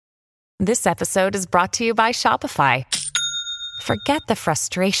This episode is brought to you by Shopify. Forget the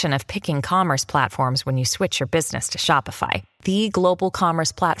frustration of picking commerce platforms when you switch your business to Shopify, the global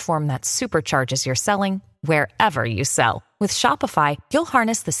commerce platform that supercharges your selling wherever you sell. With Shopify, you'll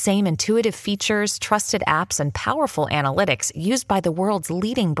harness the same intuitive features, trusted apps, and powerful analytics used by the world's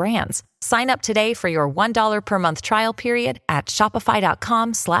leading brands. Sign up today for your $1 per month trial period at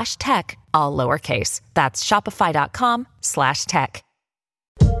shopify.com/tech, all lowercase. That's shopify.com/tech.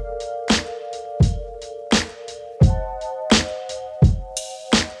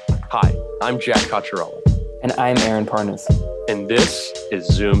 Hi, I'm Jack Cocciarella. And I'm Aaron Parnas. And this is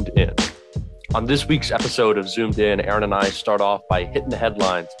Zoomed In. On this week's episode of Zoomed In, Aaron and I start off by hitting the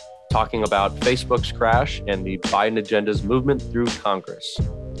headlines, talking about Facebook's crash and the Biden agenda's movement through Congress.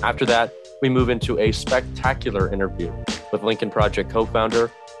 After that, we move into a spectacular interview with Lincoln Project co-founder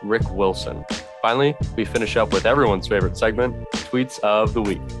Rick Wilson. Finally, we finish up with everyone's favorite segment, Tweets of the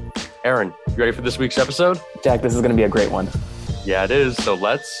Week. Aaron, you ready for this week's episode? Jack, this is going to be a great one. Yeah, it is. So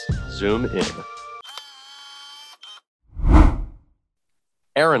let's zoom in.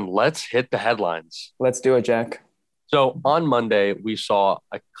 Aaron, let's hit the headlines. Let's do it, Jack. So on Monday, we saw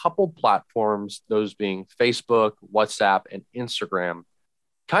a couple platforms, those being Facebook, WhatsApp, and Instagram,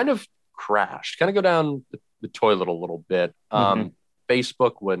 kind of crashed, kind of go down the toilet a little bit.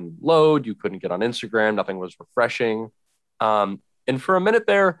 Facebook wouldn't load. You couldn't get on Instagram. Nothing was refreshing. And for a minute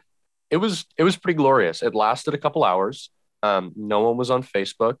there, it was pretty glorious. It lasted a couple hours. No one was on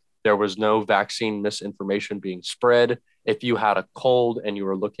Facebook. There was no vaccine misinformation being spread. If you had a cold and you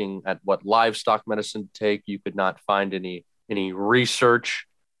were looking at what livestock medicine to take, you could not find any research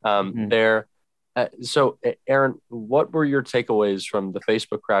there. So, Aaron, what were your takeaways from the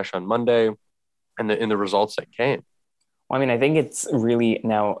Facebook crash on Monday and the results that came? Well, I mean, I think it's really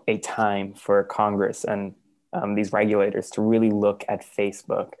now a time for Congress and these regulators to really look at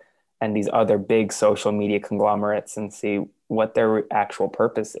Facebook and these other big social media conglomerates and see what their actual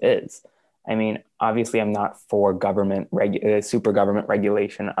purpose is. I mean, obviously, I'm not for super government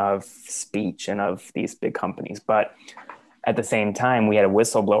regulation of speech and of these big companies. But at the same time, we had a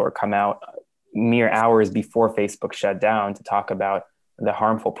whistleblower come out mere hours before Facebook shut down to talk about the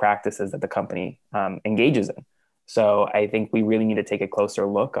harmful practices that the company engages in. So I think we really need to take a closer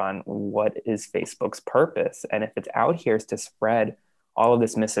look on what is Facebook's purpose. And if it's out here is to spread all of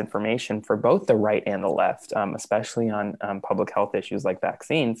this misinformation for both the right and the left, especially on public health issues like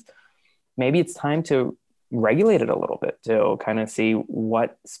vaccines, maybe it's time to regulate it a little bit to kind of see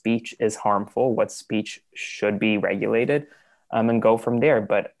what speech is harmful, what speech should be regulated, and go from there.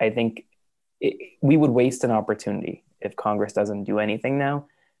 But I think we would waste an opportunity if Congress doesn't do anything now.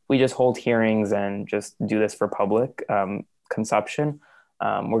 We just hold hearings and just do this for public consumption.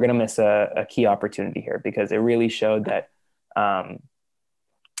 We're going to miss a key opportunity here because it really showed that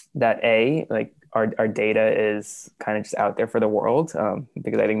our data is kind of just out there for the world,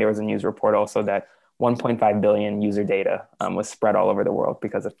 because I think there was a news report also that 1.5 billion user data was spread all over the world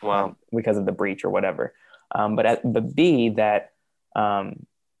because of the breach or whatever. But B, that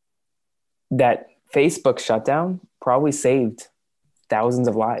Facebook shutdown probably saved thousands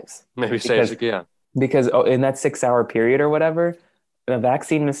of lives. Because in that 6-hour period or whatever, the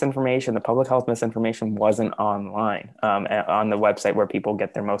vaccine misinformation, the public health misinformation wasn't online on the website where people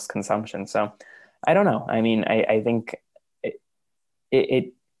get their most consumption. So I don't know. I mean, I think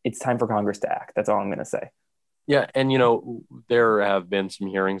it's time for Congress to act. That's all I'm going to say. Yeah. And, there have been some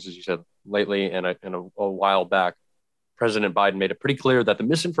hearings, as you said, lately and a while back. President Biden made it pretty clear that the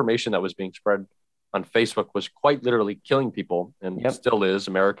misinformation that was being spread on Facebook was quite literally killing people and still is.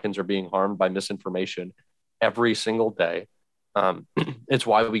 Americans are being harmed by misinformation every single day. It's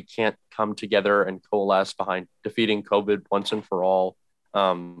why we can't come together and coalesce behind defeating COVID once and for all.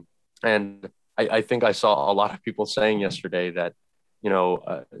 And I think I saw a lot of people saying yesterday that,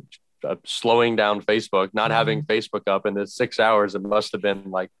 slowing down Facebook, not having Facebook up in the 6 hours, it must have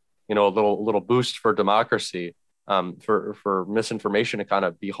been like, a little boost for democracy, for misinformation to kind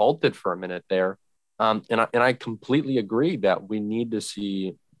of be halted for a minute there. And I completely agree that we need to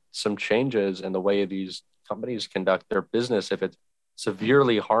see some changes in the way these companies conduct their business if it's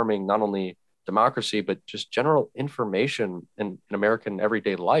severely harming not only democracy, but just general information in American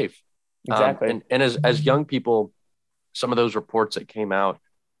everyday life. Exactly. And as young people, some of those reports that came out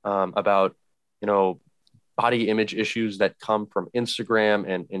about, body image issues that come from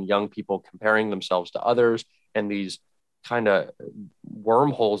Instagram and young people comparing themselves to others and these kind of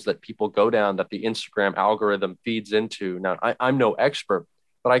wormholes that people go down that the Instagram algorithm feeds into. Now, I'm no expert,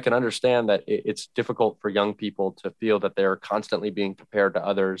 but I can understand that it's difficult for young people to feel that they're constantly being compared to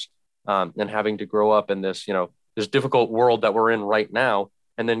others and having to grow up in this, this difficult world that we're in right now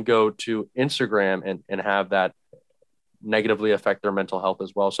and then go to Instagram and have that negatively affect their mental health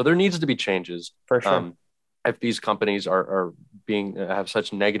as well. So there needs to be changes. For sure. If these companies are being have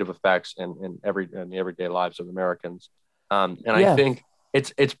such negative effects in the everyday lives of Americans. I think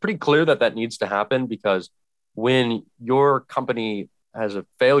it's pretty clear that needs to happen, because when your company has a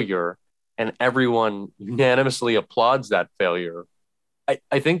failure and everyone unanimously applauds that failure,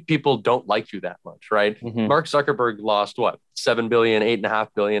 I think people don't like you that much, right? Mm-hmm. Mark Zuckerberg lost what, $7 billion, $8.5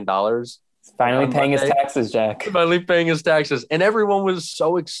 billion. Finally paying his taxes, Jack. Finally paying his taxes. And everyone was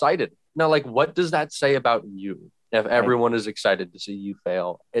so excited. Now, like, what does that say about you? If everyone is excited to see you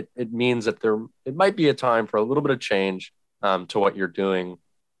fail, it means that it might be a time for a little bit of change to what you're doing.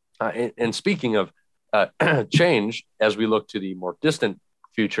 And speaking of change, as we look to the more distant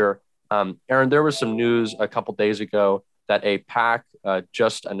future, Aaron, there was some news a couple days ago that a PAC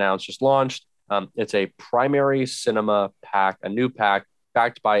just launched. It's a primary cinema PAC, a new PAC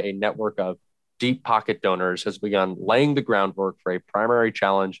backed by a network of deep pocket donors, has begun laying the groundwork for a primary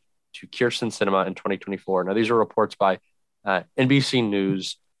challenge to Kyrsten Sinema in 2024. Now, these are reports by NBC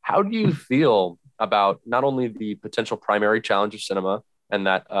News. How do you feel about not only the potential primary challenge of Sinema and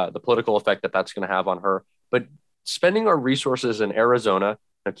that the political effect that's going to have on her, but spending our resources in Arizona?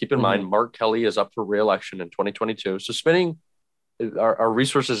 Now, keep in mind, Mark Kelly is up for re-election in 2022. So spending our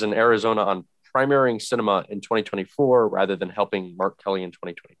resources in Arizona on primarying Sinema in 2024 rather than helping Mark Kelly in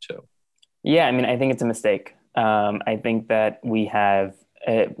 2022. Yeah, I mean, I think it's a mistake. I think that we have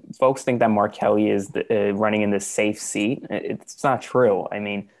folks think that Mark Kelly is running in this safe seat. It's not true. I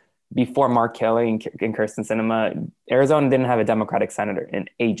mean, before Mark Kelly and Kyrsten Sinema, Arizona didn't have a Democratic senator in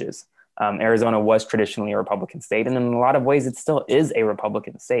ages. Arizona was traditionally a Republican state, and in a lot of ways, it still is a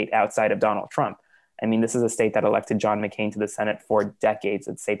Republican state outside of Donald Trump. I mean, this is a state that elected John McCain to the Senate for decades.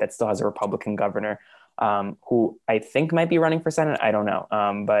 It's a state that still has a Republican governor who I think might be running for Senate. I don't know.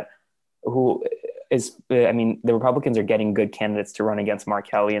 But who is, I mean, the Republicans are getting good candidates to run against Mark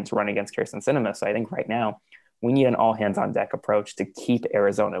Kelly and to run against Kyrsten Sinema. So I think right now we need an all hands on deck approach to keep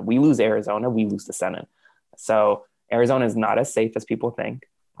Arizona. We lose Arizona, we lose the Senate. So Arizona is not as safe as people think.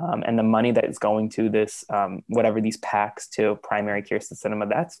 And the money that is going to this, whatever these PACs to primary Kyrsten Sinema,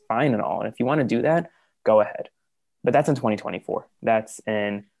 that's fine and all. And if you want to do that, go ahead. But that's in 2024. That's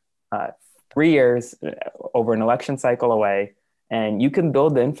in 3 years, over an election cycle away. And you can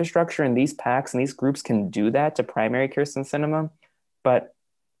build the infrastructure, and these PACs and these groups can do that to primary Kyrsten Sinema. But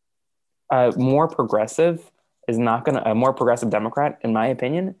a more progressive Democrat, in my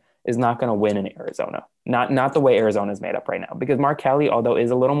opinion, is not going to win in Arizona. Not the way Arizona is made up right now. Because Mark Kelly, although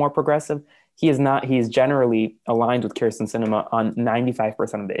is a little more progressive, he is generally aligned with Kyrsten Sinema on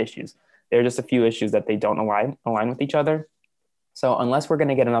 95% of the issues. There are just a few issues that they don't align with each other. So unless we're going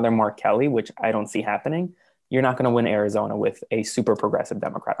to get another Mark Kelly, which I don't see happening, you're not going to win Arizona with a super progressive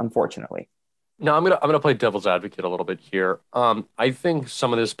Democrat, unfortunately. No, I'm gonna play devil's advocate a little bit here. I think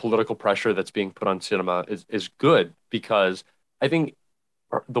some of this political pressure that's being put on Sinema is good, because I think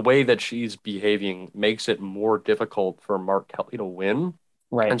the way that she's behaving makes it more difficult for Mark Kelly to win.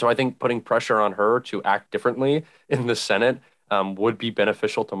 Right. And so I think putting pressure on her to act differently in the Senate would be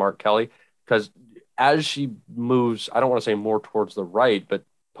beneficial to Mark Kelly, because as she moves, I don't want to say more towards the right, but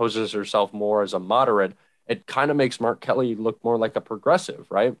poses herself more as a moderate, it kind of makes Mark Kelly look more like a progressive,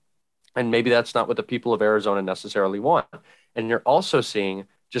 right? And maybe that's not what the people of Arizona necessarily want. And you're also seeing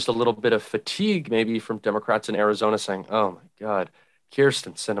just a little bit of fatigue maybe from Democrats in Arizona saying, oh my God,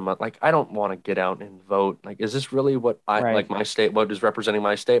 Kyrsten Sinema, like, I don't want to get out and vote. Like, is this really what like my state, what is representing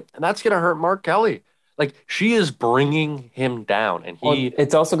my state? And that's going to hurt Mark Kelly. Like, she is bringing him down, and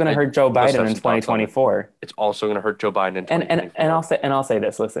it's also going to hurt Joe Biden in 2024. It's also going to hurt Joe Biden in 2024. And I'll say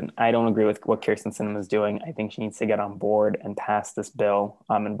this. Listen, I don't agree with what Kyrsten Sinema is doing. I think she needs to get on board and pass this bill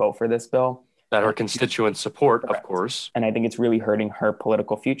and vote for this bill that her constituents support. Correct. Of course. And I think it's really hurting her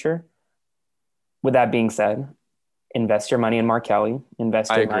political future. With that being said, invest your money in Mark Kelly,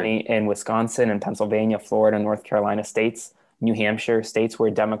 invest your money in Wisconsin and Pennsylvania, Florida, North Carolina states, New Hampshire, states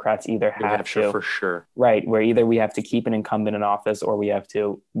where Democrats either have to, for sure, right, where either we have to keep an incumbent in office or we have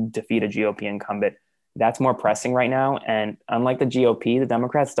to defeat a GOP incumbent. That's more pressing right now. And unlike the GOP, the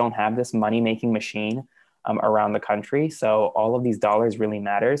Democrats don't have this money-making machine around the country. So all of these dollars really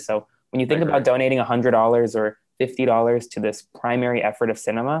matter. So when you think about donating $100 or $50 to this primary effort of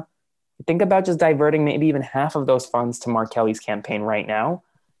Sinema, think about just diverting maybe even half of those funds to Mark Kelly's campaign right now.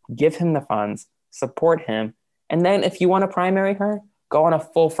 Give him the funds, support him. And then if you want to primary her, go on a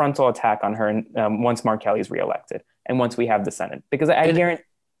full frontal attack on her once Mark Kelly is reelected and once we have the Senate. Because I guarantee...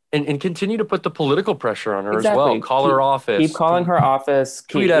 And continue to put the political pressure on her as well. Call her office. Keep calling her office.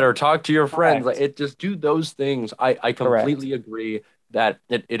 Tweet at her. Talk to your friends. Like, just do those things. I completely agree that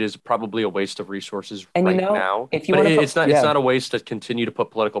it is probably a waste of resources And right now. if you but want to, it's not a waste to continue to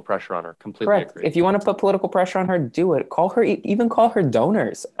put political pressure on her. Completely correct. agree. If you want to put political pressure on her, do it. Call her, even call her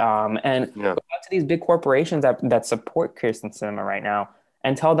donors, and go out to these big corporations that support Kyrsten Sinema right now,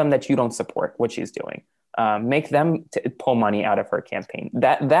 and tell them that you don't support what she's doing. Make them pull money out of her campaign.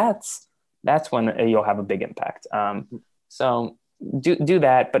 That's when you'll have a big impact. So do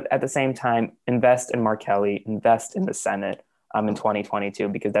that, but at the same time, invest in Mark Kelly, invest in the Senate in 2022,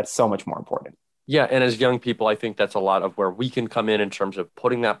 because that's so much more important. Yeah, and as young people, I think that's a lot of where we can come in terms of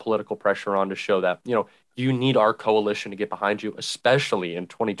putting that political pressure on to show that, you need our coalition to get behind you, especially in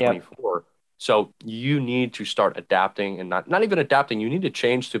 2024. Yep. So you need to start adapting, and not even adapting. You need to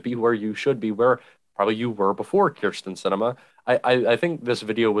change to be where you should be, where probably you were before Kyrsten Sinema. I think this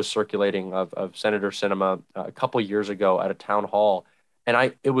video was circulating of Senator Sinema a couple years ago at a town hall,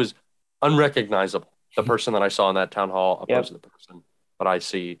 and it was unrecognizable. The person that I saw in that town hall opposed to the person that I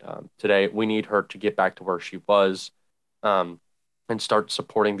see today. We need her to get back to where she was, and start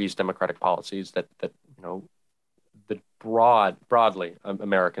supporting these democratic policies that the broadly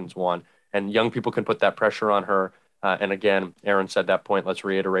Americans want. And young people can put that pressure on her. And again, Aaron said that point. Let's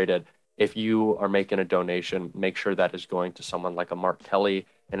reiterate it. If you are making a donation, make sure that is going to someone like a Mark Kelly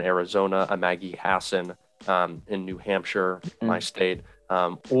in Arizona, a Maggie Hassan in New Hampshire, my state,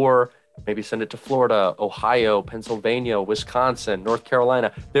 or maybe send it to Florida, Ohio, Pennsylvania, Wisconsin, North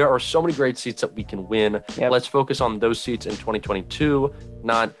Carolina. There are so many great seats that we can win. Yep. Let's focus on those seats in 2022,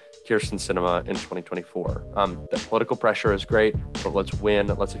 not Kyrsten Sinema in 2024. The political pressure is great, but let's win.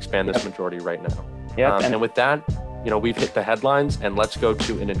 Let's expand this majority right now. Yep. And with that, we've hit the headlines, and let's go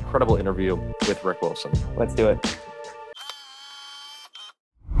to an incredible interview with Rick Wilson. Let's do it.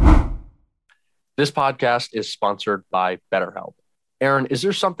 This podcast is sponsored by BetterHelp. Aaron, is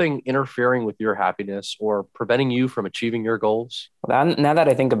there something interfering with your happiness or preventing you from achieving your goals? Well, now that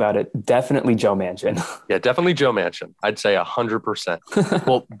I think about it, definitely Joe Manchin. Yeah, definitely Joe Manchin. I'd say 100%.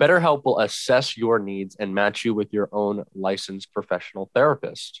 Well, BetterHelp will assess your needs and match you with your own licensed professional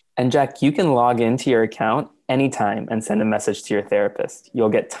therapist. And Jack, you can log into your account anytime and send a message to your therapist. You'll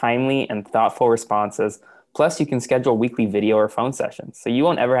get timely and thoughtful responses. Plus, you can schedule weekly video or phone sessions, so you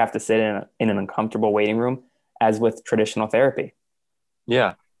won't ever have to sit in an uncomfortable waiting room as with traditional therapy.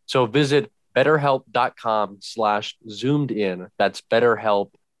 Yeah. So visit betterhelp.com/zoomed in. That's BetterHelp,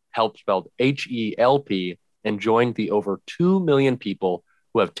 help spelled HELP, and join the over 2 million people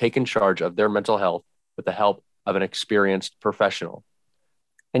who have taken charge of their mental health with the help of an experienced professional.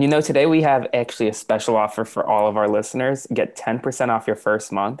 And today we have actually a special offer for all of our listeners. Get 10% off your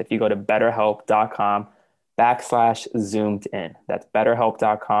first month if you go to betterhelp.com/zoomed in. That's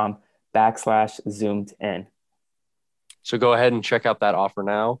betterhelp.com/zoomed in. So go ahead and check out that offer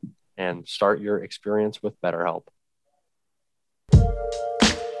now and start your experience with BetterHelp.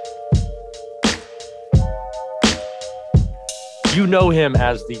 You know him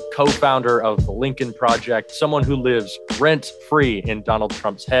as the co-founder of the Lincoln Project, someone who lives rent-free in Donald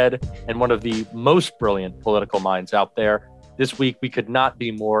Trump's head, and one of the most brilliant political minds out there. This week, we could not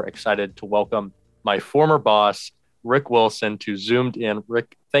be more excited to welcome my former boss, Rick Wilson, to Zoomed In.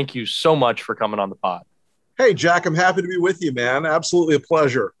 Rick, thank you so much for coming on the pod. Hey, Jack, I'm happy to be with you, man. Absolutely a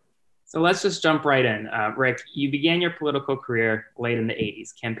pleasure. So let's just jump right in. Rick, you began your political career late in the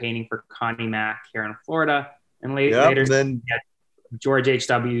 80s, campaigning for Connie Mack here in Florida, and later then George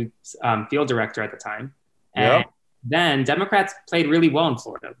H.W.'s field director at the time. And then Democrats played really well in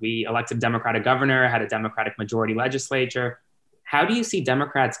Florida. We elected a Democratic governor, had a Democratic majority legislature. How do you see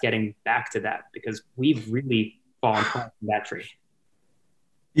Democrats getting back to that? Because we've really fallen from that tree.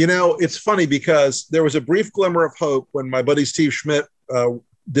 It's funny because there was a brief glimmer of hope when my buddy Steve Schmidt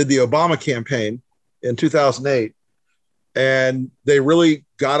did the Obama campaign in 2008. And they really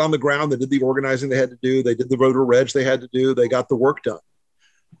got on the ground. They did the organizing they had to do. They did the voter reg they had to do. They got the work done.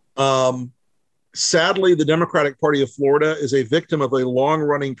 Sadly, the Democratic Party of Florida is a victim of a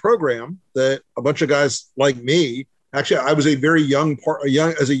long-running program that a bunch of guys like me, actually, I was as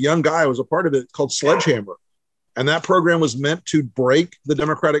a young guy, I was a part of it, called Sledgehammer. And that program was meant to break the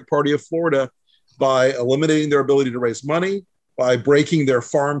Democratic Party of Florida by eliminating their ability to raise money, by breaking their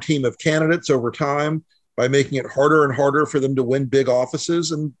farm team of candidates over time, by making it harder and harder for them to win big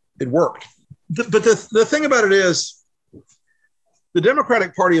offices. And it worked. But the thing about it is, the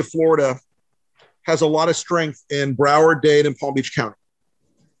Democratic Party of Florida has a lot of strength in Broward, Dade, and Palm Beach County.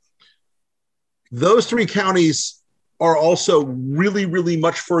 Those three counties are also really, really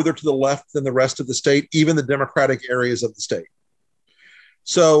much further to the left than the rest of the state, even the Democratic areas of the state.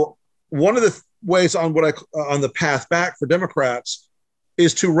 So one of the ways on the path back for Democrats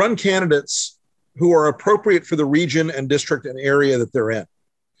is to run candidates who are appropriate for the region and district and area that they're in.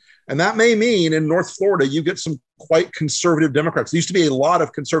 And that may mean in North Florida, you get some quite conservative Democrats. There used to be a lot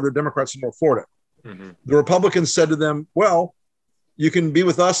of conservative Democrats in North Florida. Mm-hmm. The Republicans said to them, well, you can be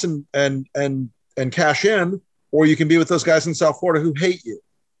with us and cash in, or you can be with those guys in South Florida who hate you.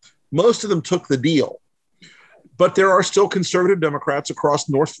 Most of them took the deal. But there are still conservative Democrats across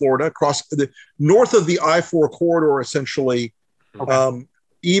North Florida, across the north of the I-4 corridor, essentially. Okay.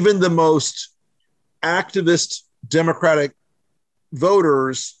 Even the most activist Democratic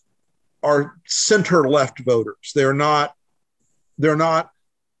voters are center-left voters. They're not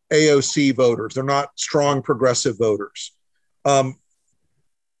AOC voters. They're not strong progressive voters.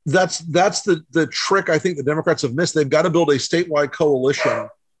 That's the trick I think the Democrats have missed. They've got to build a statewide coalition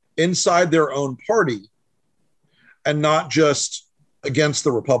inside their own party and not just against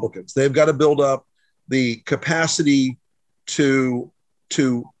the Republicans. They've got to build up the capacity to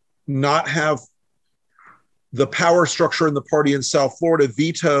not have the power structure in the party in South Florida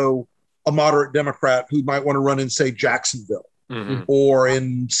veto a moderate Democrat who might want to run in, say, Jacksonville or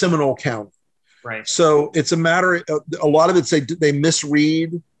in Seminole County. Right. So it's a matter, a lot of it, they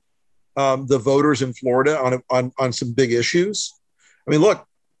misread the voters in Florida on some big issues. I mean, look,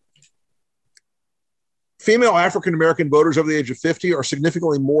 female African-American voters over the age of 50 are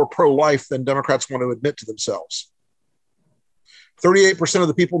significantly more pro-life than Democrats want to admit to themselves. 38% of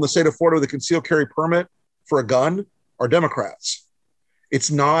the people in the state of Florida with a concealed carry permit for a gun are Democrats. It's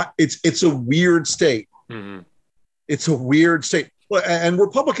a weird state. Mm-hmm. It's a weird state. And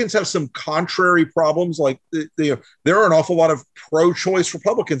Republicans have some contrary problems. Like there are an awful lot of pro-choice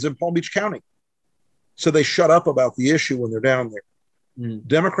Republicans in Palm Beach County. So they shut up about the issue when they're down there. Mm.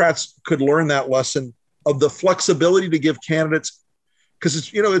 Democrats could learn that lesson of the flexibility to give candidates,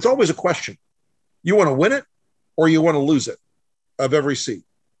 because it's always a question. You want to win it or you want to lose it of every seat.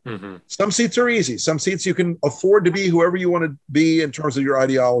 Mm-hmm. Some seats are easy. Some seats you can afford to be whoever you want to be in terms of your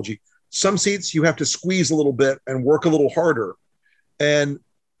ideology. Some seats you have to squeeze a little bit and work a little harder. And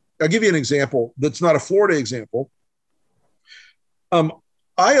I'll give you an example that's not a Florida example.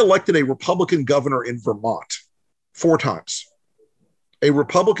 I elected a Republican governor in Vermont 4 times. A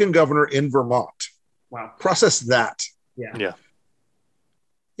Republican governor in Vermont. Wow. Process that. Yeah.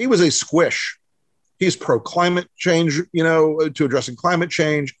 He was a squish. He's pro-climate change, to addressing climate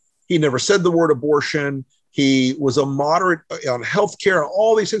change. He never said the word abortion. He was a moderate on healthcare,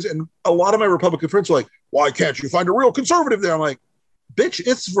 all these things. And a lot of my Republican friends were like, why can't you find a real conservative there? I'm like, bitch,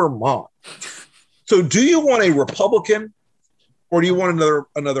 it's Vermont. So do you want a Republican or do you want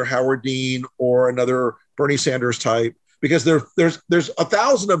another Howard Dean or another Bernie Sanders type? Because there's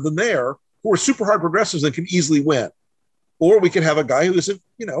 1,000 of them there who are super hard progressives and can easily win. Or we could have a guy who isn't,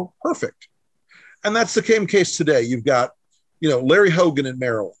 perfect. And that's the same case today. You've got, Larry Hogan in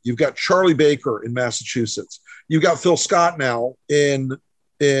Maryland. You've got Charlie Baker in Massachusetts. You've got Phil Scott now in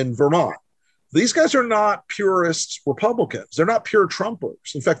Vermont. These guys are not purist Republicans. They're not pure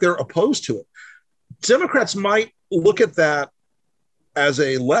Trumpers. In fact, they're opposed to it. Democrats might look at that as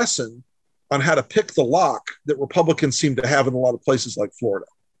a lesson on how to pick the lock that Republicans seem to have in a lot of places like Florida.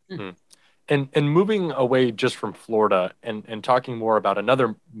 Mm-hmm. And moving away just from Florida and talking more about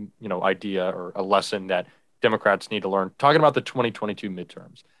another, idea or a lesson that Democrats need to learn, talking about the 2022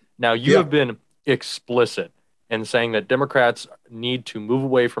 midterms. Now, you have been explicit in saying that Democrats need to move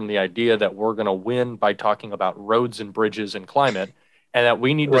away from the idea that we're going to win by talking about roads and bridges and climate, and that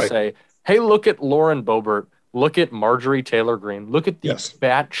we need to say, hey, look at Lauren Boebert, look at Marjorie Taylor Greene, look at these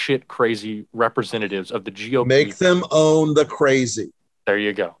batshit crazy representatives of the GOP. Make them own the crazy. There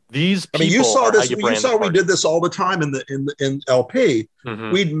you go. These people. You saw this. You saw we did this all the time in LP.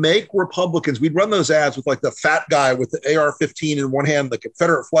 Mm-hmm. We'd make Republicans. We'd run those ads with like the fat guy with the AR-15 in one hand, the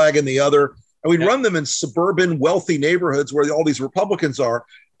Confederate flag in the other, and we'd run them in suburban, wealthy neighborhoods where all these Republicans are,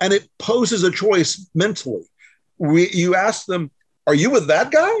 and it poses a choice mentally. You ask them, "Are you with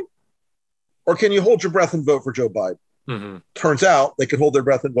that guy, or can you hold your breath and vote for Joe Biden?" Mm-hmm. Turns out they can hold their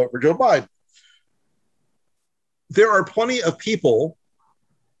breath and vote for Joe Biden. There are plenty of people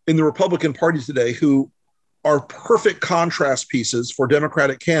in the Republican Party today who are perfect contrast pieces for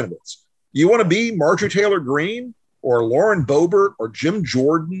Democratic candidates. You want to be Marjorie Taylor Greene or Lauren Boebert or Jim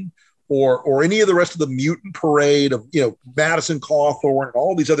Jordan or any of the rest of the mutant parade of, Madison Cawthorn and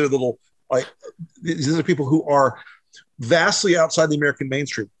all these other little, these are people who are vastly outside the American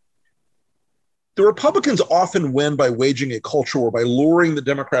mainstream. The Republicans often win by waging a culture war, by luring the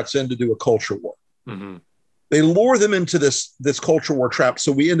Democrats in to do a culture war. Mm-hmm. They lure them into this culture war trap.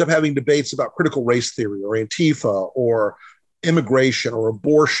 So we end up having debates about critical race theory or Antifa or immigration or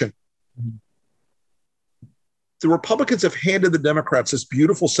abortion. The Republicans have handed the Democrats this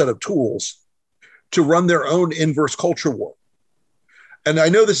beautiful set of tools to run their own inverse culture war. And I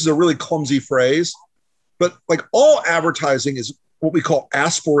know this is a really clumsy phrase, but like all advertising is what we call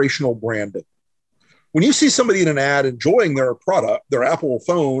aspirational branding. When you see somebody in an ad enjoying their product, their Apple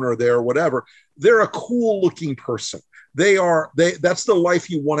phone or their whatever, they're a cool looking person. That's the life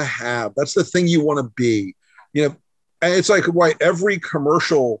you want to have. That's the thing you want to be. You know, and it's like why every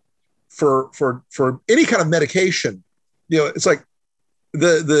commercial for any kind of medication, you know, it's like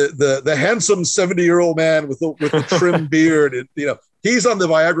the handsome 70-year-old man with the trim beard, and you know, he's on the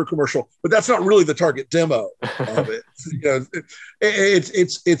Viagra commercial, but that's not really the target demo of it. You know,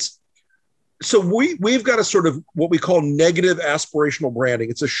 it's so we've got a sort of what we call negative aspirational branding.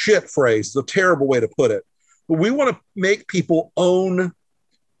 It's a shit phrase. It's a terrible way to put it. But we want to make people own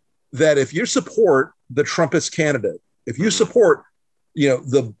that if you support the Trumpist candidate, if you support, you know,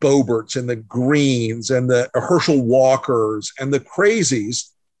 the Boberts and the Greens and the Herschel Walkers and the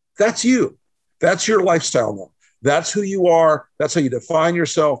crazies, that's you. That's your lifestyle now. That's who you are. That's how you define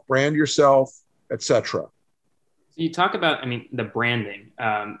yourself, brand yourself, etc. So you talk about, I mean, the branding.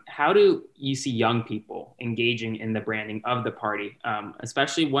 How do you see young people engaging in the branding of the party,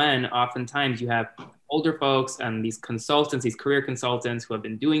 especially when oftentimes you have older folks and these consultants, these career consultants who have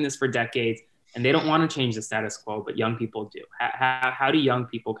been doing this for decades, and they don't want to change the status quo, but young people do. How do young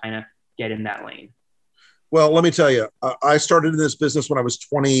people kind of get in that lane? Well, let me tell you, I started in this business when I was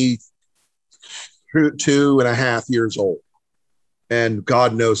 22 and a half years old. And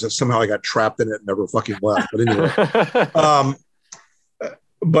God knows that somehow I got trapped in it and never fucking left. But anyway,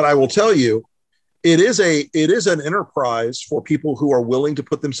 but I will tell you, it is an enterprise for people who are willing to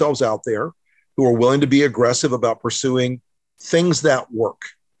put themselves out there, who are willing to be aggressive about pursuing things that work.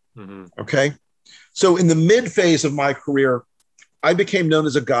 Mm-hmm. Okay. So in the mid phase of my career, I became known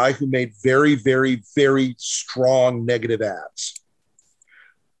as a guy who made very, very, very strong negative ads.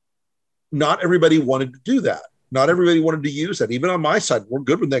 Not everybody wanted to do that. Not everybody wanted to use that. Even on my side, we're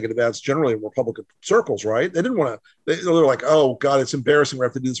good with negative ads generally in Republican circles, right? They didn't want to, they're like, oh God, it's embarrassing. We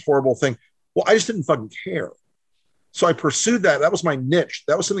have to do this horrible thing. Well, I just didn't fucking care. So I pursued that. That was my niche.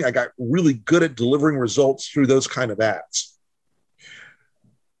 That was something I got really good at, delivering results through those kind of ads.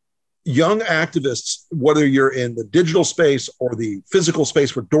 Young activists, whether you're in the digital space or the physical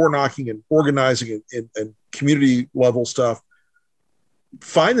space for door knocking and organizing and community level stuff,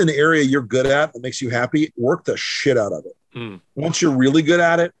 find an area you're good at that makes you happy, work the shit out of it. Once you're really good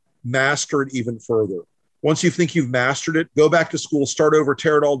at it, master it even further. Once you think you've mastered it, go back to school, start over,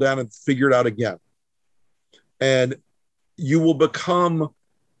 tear it all down and figure it out again. And you will become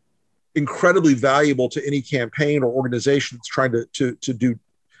incredibly valuable to any campaign or organization that's trying to do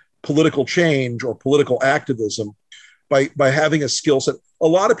political change or political activism by having a skill set. A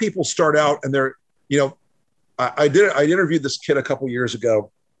lot of people start out and they're, you know, I interviewed this kid a couple of years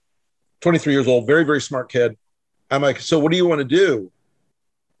ago, 23 years old, very, very smart kid. I'm like, so what do you want to do?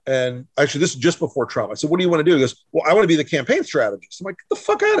 And actually, this is just before Trump. I said, what do you want to do? He goes, well, I want to be the campaign strategist. I'm like, get the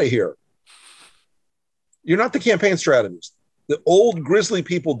fuck out of here. You're not the campaign strategist. The old grizzly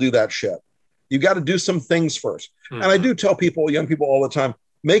people do that shit. You got to do some things first. Mm-hmm. And I do tell people, young people all the time,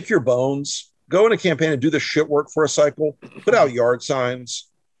 make your bones, go in a campaign and do the shit work for a cycle, put out yard signs,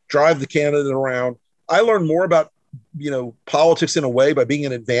 drive the candidate around. I learned more about, you know, politics in a way by being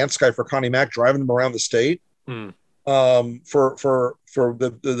an advanced guy for Connie Mack, driving them around the state for the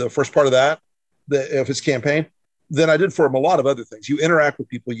first part of of his campaign than I did for him a lot of other things. You interact with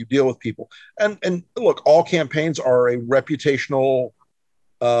people, you deal with people. And look, all campaigns are a reputational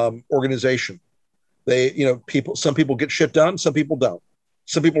organization. They, you know, some people get shit done, some people don't.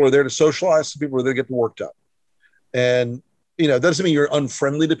 Some people are there to socialize, some people are there to get the work done. And you know, that doesn't mean you're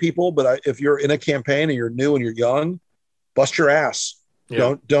unfriendly to people, but if you're in a campaign and you're new and you're young, bust your ass.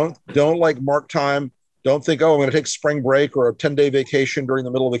 Yeah. Don't like mark time. Don't think, oh, I'm going to take spring break or a 10-day vacation during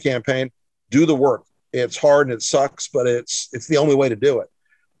the middle of the campaign. Do the work. It's hard and it sucks, but it's the only way to do it.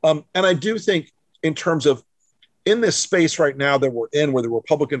 And I do think in terms of in this space right now that we're in, where the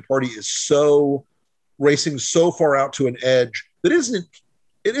Republican Party is so racing so far out to an edge that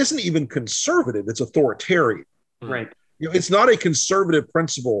it isn't even conservative. It's authoritarian. Right. You know, it's not a conservative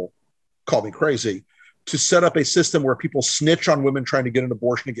principle, call me crazy, to set up a system where people snitch on women trying to get an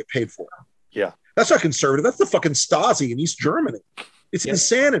abortion and get paid for it. Yeah. That's not conservative. That's the fucking Stasi in East Germany. It's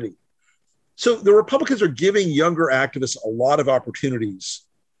insanity. So the Republicans are giving younger activists a lot of opportunities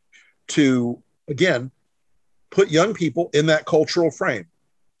to, again, put young people in that cultural frame.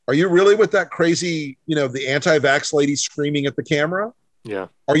 Are you really with that crazy, you know, the anti-vax lady screaming at the camera? Yeah.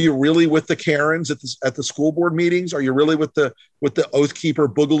 Are you really with the Karens at the school board meetings? Are you really with the Oath Keeper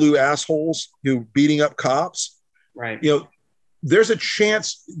boogaloo assholes who beating up cops? Right. You know, there's a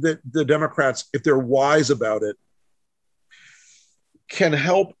chance that the Democrats, if they're wise about it, can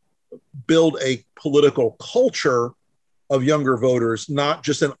help build a political culture of younger voters, not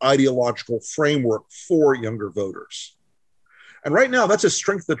just an ideological framework for younger voters. And right now, that's a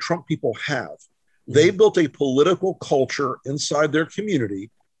strength that Trump people have. They built a political culture inside their community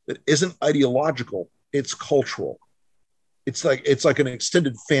that isn't ideological, it's cultural. It's like an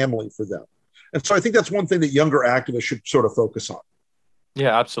extended family for them. And so I think that's one thing that younger activists should sort of focus on.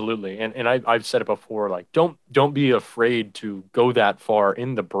 Yeah, absolutely. And I've said it before, like, don't be afraid to go that far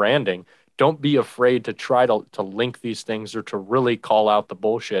in the branding. Don't be afraid to try to link these things or to really call out the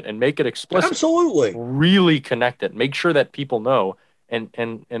bullshit and make it explicit. Absolutely. Really connect it. Make sure that people know.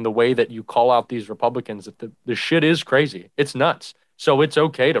 And the way that you call out these Republicans, that the shit is crazy. It's nuts. So it's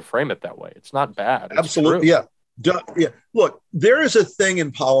okay to frame it that way. It's not bad. It's absolutely. true. Yeah. Look, there is a thing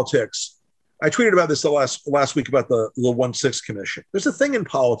in politics. I tweeted about this the last week about the 1-6 commission. There's a thing in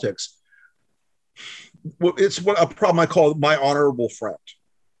politics. It's a problem I call my honorable friend.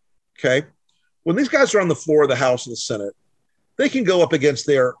 Okay. When these guys are on the floor of the House and the Senate, they can go up against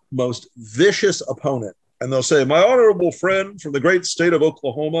their most vicious opponent and they'll say, my honorable friend from the great state of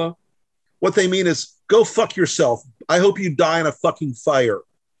Oklahoma. What they mean is, go fuck yourself. I hope you die in a fucking fire.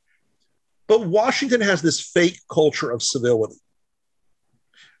 But Washington has this fake culture of civility.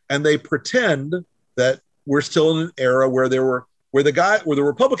 And they pretend that we're still in an era where the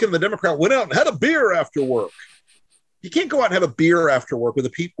Republican and the Democrat went out and had a beer after work. You can't go out and have a beer after work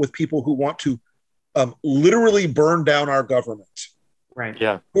with people who want to literally burn down our government. Right.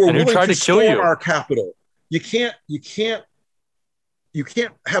 Yeah. Who are and who willing try to kill storm you. our Capitol. You can't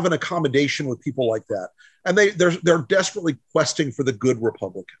have an accommodation with people like that. And they're desperately questing for the good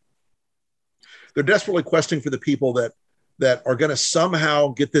Republican. They're desperately questing for the people that are going to somehow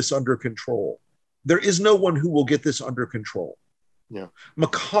get this under control. There is no one who will get this under control. Yeah.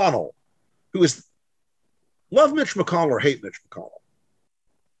 McConnell, who is love Mitch McConnell or hate Mitch McConnell.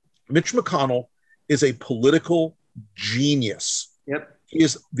 Mitch McConnell is a political genius. Yep. He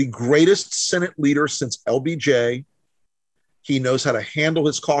is the greatest Senate leader since LBJ. He knows how to handle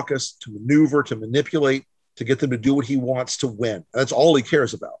his caucus, to maneuver, to manipulate, to get them to do what he wants to win. That's all he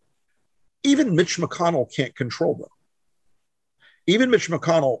cares about. Even Mitch McConnell can't control them. Even Mitch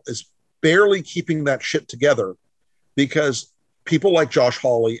McConnell is barely keeping that shit together because people like Josh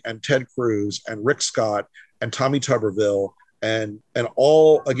Hawley and Ted Cruz and Rick Scott and Tommy Tuberville and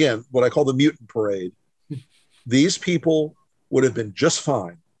all, again, what I call the mutant parade, these people would have been just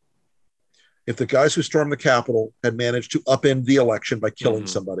fine if the guys who stormed the Capitol had managed to upend the election by killing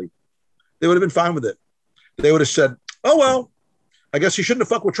somebody. They would have been fine with it. They would have said, oh, well, I guess you shouldn't have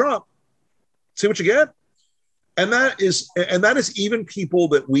fucked with Trump. See what you get? And that is even people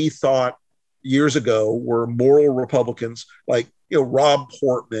that we thought years ago were moral Republicans, like, Rob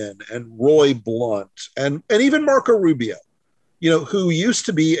Portman and Roy Blunt and even Marco Rubio, who used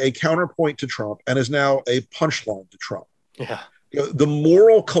to be a counterpoint to Trump and is now a punchline to Trump. Yeah. The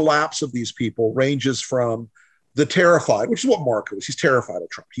moral collapse of these people ranges from the terrified, which is what Marco is. He's terrified of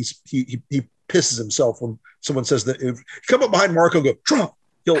Trump. He pisses himself when someone says that. If you come up behind Marco and go, Trump,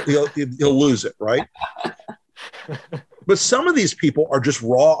 he'll lose it, right? But some of these people are just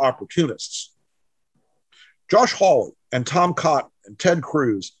raw opportunists. Josh Hawley and Tom Cotton and Ted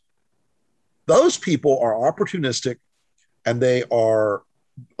Cruz, those people are opportunistic and they are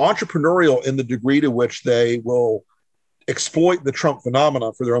entrepreneurial in the degree to which they will exploit the Trump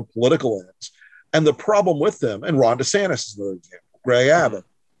phenomenon for their own political ends. And the problem with them, and Ron DeSantis is another example, Greg Abbott,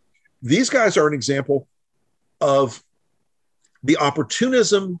 these guys are an example of the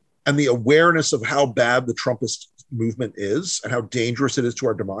opportunism and the awareness of how bad the Trumpist movement is and how dangerous it is to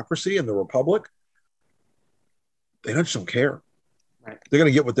our democracy and the republic. They just don't care. Right. They're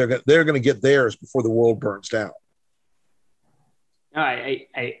going to get what they're going to get theirs before the world burns down. No, I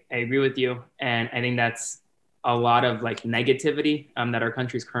agree with you, and I think that's a lot of like negativity that our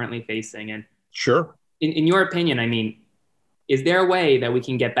country is currently facing. And sure, in your opinion, I mean, is there a way that we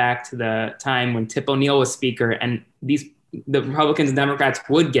can get back to the time when Tip O'Neill was speaker and the Republicans and Democrats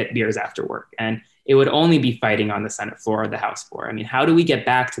would get beers after work and it would only be fighting on the Senate floor or the House floor? I mean, how do we get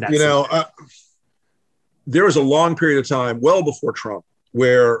back to that? There was a long period of time, well before Trump,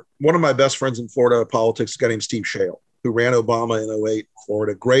 where one of my best friends in Florida politics, a guy named Steve Shale, who ran Obama in 2008,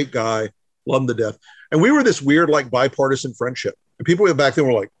 Florida, great guy, loved him to death. And we were this weird, like, bipartisan friendship. And people back then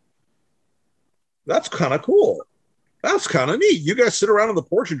were like, that's kind of cool. That's kind of neat. You guys sit around on the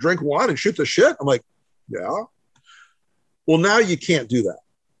porch and drink wine and shoot the shit. I'm like, yeah. Well, now you can't do that.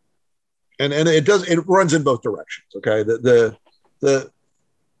 And it runs in both directions. Okay.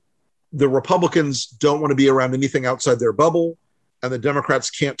 The Republicans don't want to be around anything outside their bubble. and the Democrats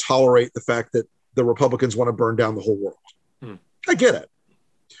can't tolerate the fact that the Republicans want to burn down the whole world. I get it.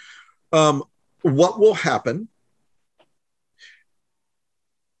 What will happen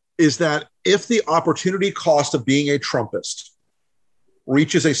is that if the opportunity cost of being a Trumpist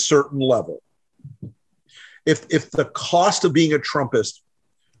reaches a certain level, if the cost of being a Trumpist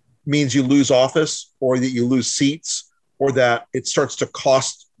means you lose office or that you lose seats or that it starts to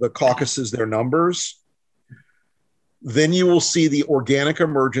cost the caucuses their numbers, then you will see the organic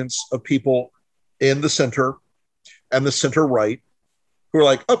emergence of people in the center and the center right who are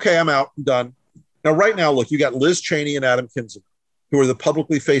like, okay, I'm out, I'm done. Now, right now, look, you got Liz Cheney and Adam Kinzinger, who are the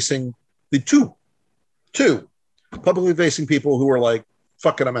publicly facing, the two publicly facing people who are like,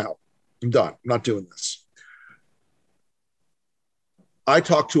 fuck it, I'm out. I'm done. I'm not doing this. I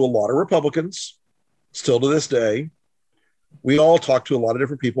talk to a lot of Republicans, still to this day. We all talk to a lot of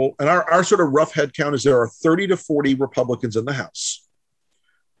different people. And our sort of rough head count is there are 30 to 40 Republicans in the House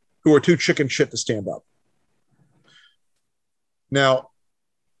who are too chicken shit to stand up. Now,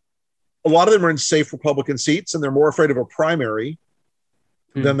 a lot of them are in safe Republican seats, and they're more afraid of a primary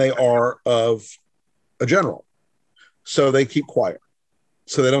than they are of a general. So they keep quiet.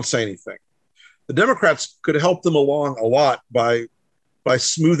 So they don't say anything. The Democrats could help them along a lot by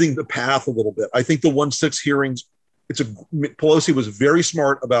smoothing the path a little bit. I think the 1-6 hearings, Pelosi was very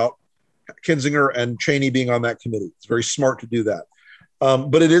smart about Kinzinger and Cheney being on that committee. It's very smart to do that.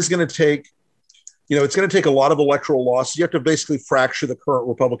 But it is going to take, it's going to take a lot of electoral losses. You have to basically fracture the current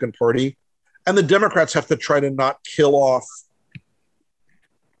Republican Party. And the Democrats have to try to not kill off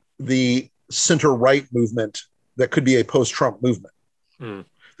the center-right movement that could be a post-Trump movement.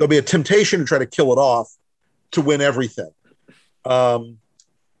 There'll be a temptation to try to kill it off to win everything. But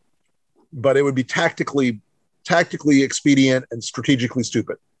it would be tactically expedient and strategically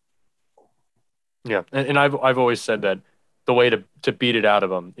stupid. Yeah. And I've always said that the way to beat it out of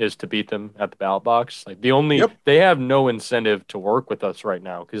them is to beat them at the ballot box. Like they have no incentive to work with us right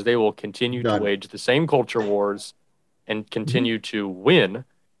now because they will continue to wage the same culture wars and continue to win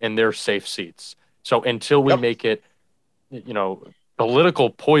in their safe seats. So until we make it, political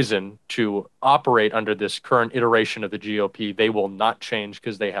poison to operate under this current iteration of the GOP, they will not change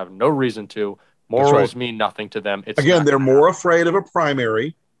because they have no reason to. Morals mean nothing to them. They're more afraid of a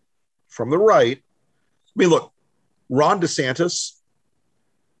primary from the right. I mean, look, Ron DeSantis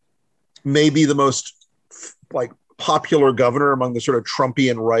may be the most popular governor among the sort of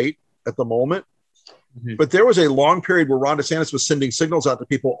Trumpian right at the moment. But there was a long period where Ron DeSantis was sending signals out to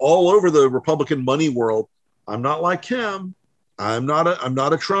people all over the Republican money world. I'm not like him. I'm not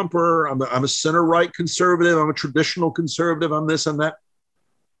a Trumper. I'm a center right conservative. I'm a traditional conservative. I'm this and that.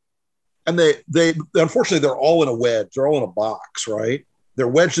 And they unfortunately they're all in a wedge. They're all in a box, right? They're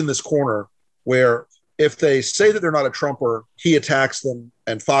wedged in this corner where if they say that they're not a Trumper, he attacks them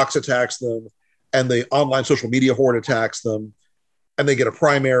and Fox attacks them and the online social media horde attacks them and they get a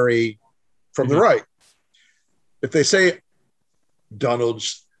primary from the right. If they say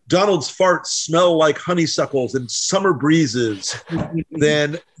Donald's farts smell like honeysuckles and summer breezes,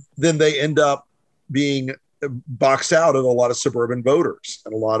 then they end up being boxed out of a lot of suburban voters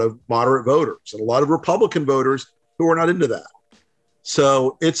and a lot of moderate voters and a lot of Republican voters who are not into that.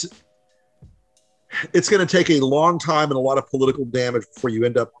 So it's going to take a long time and a lot of political damage before you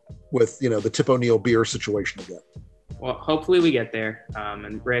end up with, the Tip O'Neill beer situation again. Well, hopefully we get there.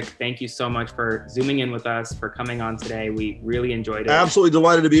 And Rick, thank you so much for zooming in with us, for coming on today. We really enjoyed it. Absolutely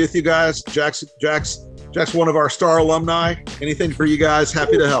delighted to be with you guys. Jack's one of our star alumni. Anything for you guys,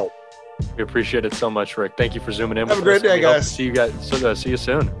 happy to help. We appreciate it so much, Rick. Thank you for zooming in. Have a great day, guys. See you guys. See you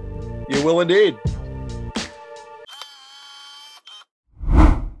soon. You will indeed.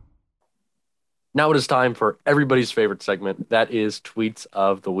 Now it is time for everybody's favorite segment. That is Tweets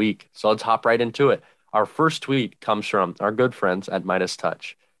of the Week. So let's hop right into it. Our first tweet comes from our good friends at Midas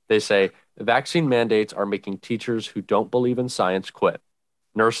Touch. They say, vaccine mandates are making teachers who don't believe in science quit,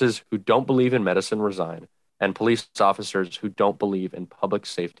 nurses who don't believe in medicine resign, and police officers who don't believe in public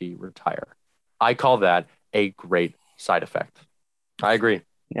safety retire. I call that a great side effect. I agree.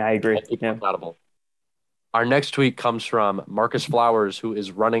 Yeah, I agree. Compatible. Our next tweet comes from Marcus Flowers, who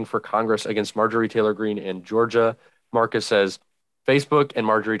is running for Congress against Marjorie Taylor Greene in Georgia. Marcus says, Facebook and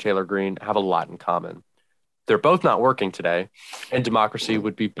Marjorie Taylor Greene have a lot in common. They're both not working today, and democracy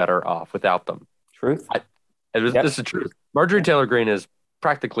would be better off without them. Truth. This is the truth. Marjorie Taylor Greene is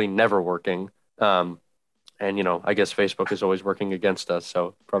practically never working. And, I guess Facebook is always working against us,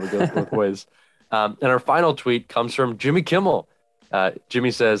 so probably goes both ways. And our final tweet comes from Jimmy Kimmel.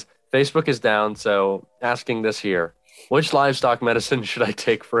 Jimmy says, Facebook is down, so asking this here, which livestock medicine should I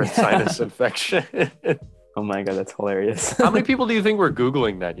take for a sinus infection? Oh my God, that's hilarious. How many people do you think were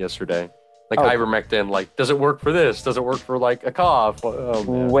Googling that yesterday? Like Oh. ivermectin, like, does it work for this? Does it work for like a cough? Oh,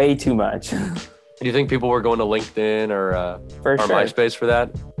 man. Way too much. Do you think people were going to LinkedIn or For sure. MySpace for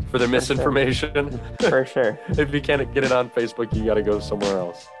that? For their misinformation? For sure. If you can't get it on Facebook, you got to go somewhere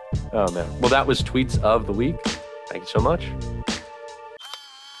else. Oh, man. Well, that was Tweets of the Week. Thank you so much.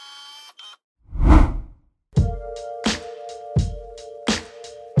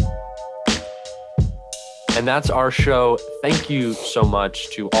 And that's our show. Thank you so much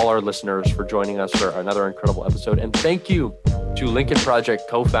to all our listeners for joining us for another incredible episode. And thank you to Lincoln Project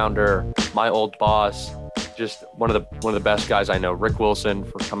co-founder, my old boss, just one of the best guys I know, Rick Wilson,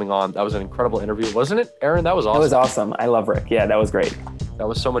 for coming on. That was an incredible interview, wasn't it, Aaron? That was awesome. That was awesome. I love Rick. Yeah, that was great. That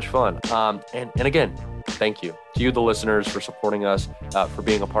was so much fun. And again, thank you to you, the listeners, for supporting us, for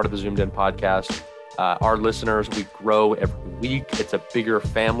being a part of the Zoomed In podcast. Our listeners, we grow every week. It's a bigger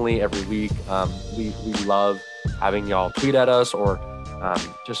family every week. We love having y'all tweet at us or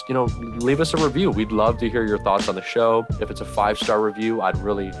just, leave us a review. We'd love to hear your thoughts on the show. If it's a 5-star review, I'd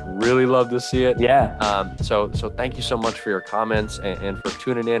really, really love to see it. Yeah. So thank you so much for your comments and for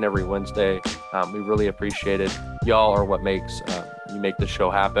tuning in every Wednesday. We really appreciate it. Y'all are what makes you make this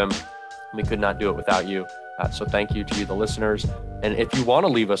show happen. We could not do it without you. So thank you to you, the listeners. And if you want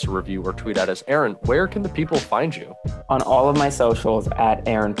to leave us a review or tweet at us, Aaron, where can the people find you? On all of my socials at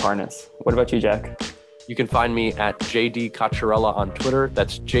Aaron Parnas. What about you, Jack? You can find me at JD Cocciarella on Twitter.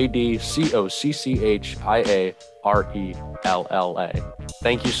 That's JDCOCCHIARELLA.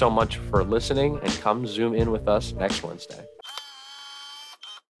 Thank you so much for listening, and come zoom in with us next Wednesday.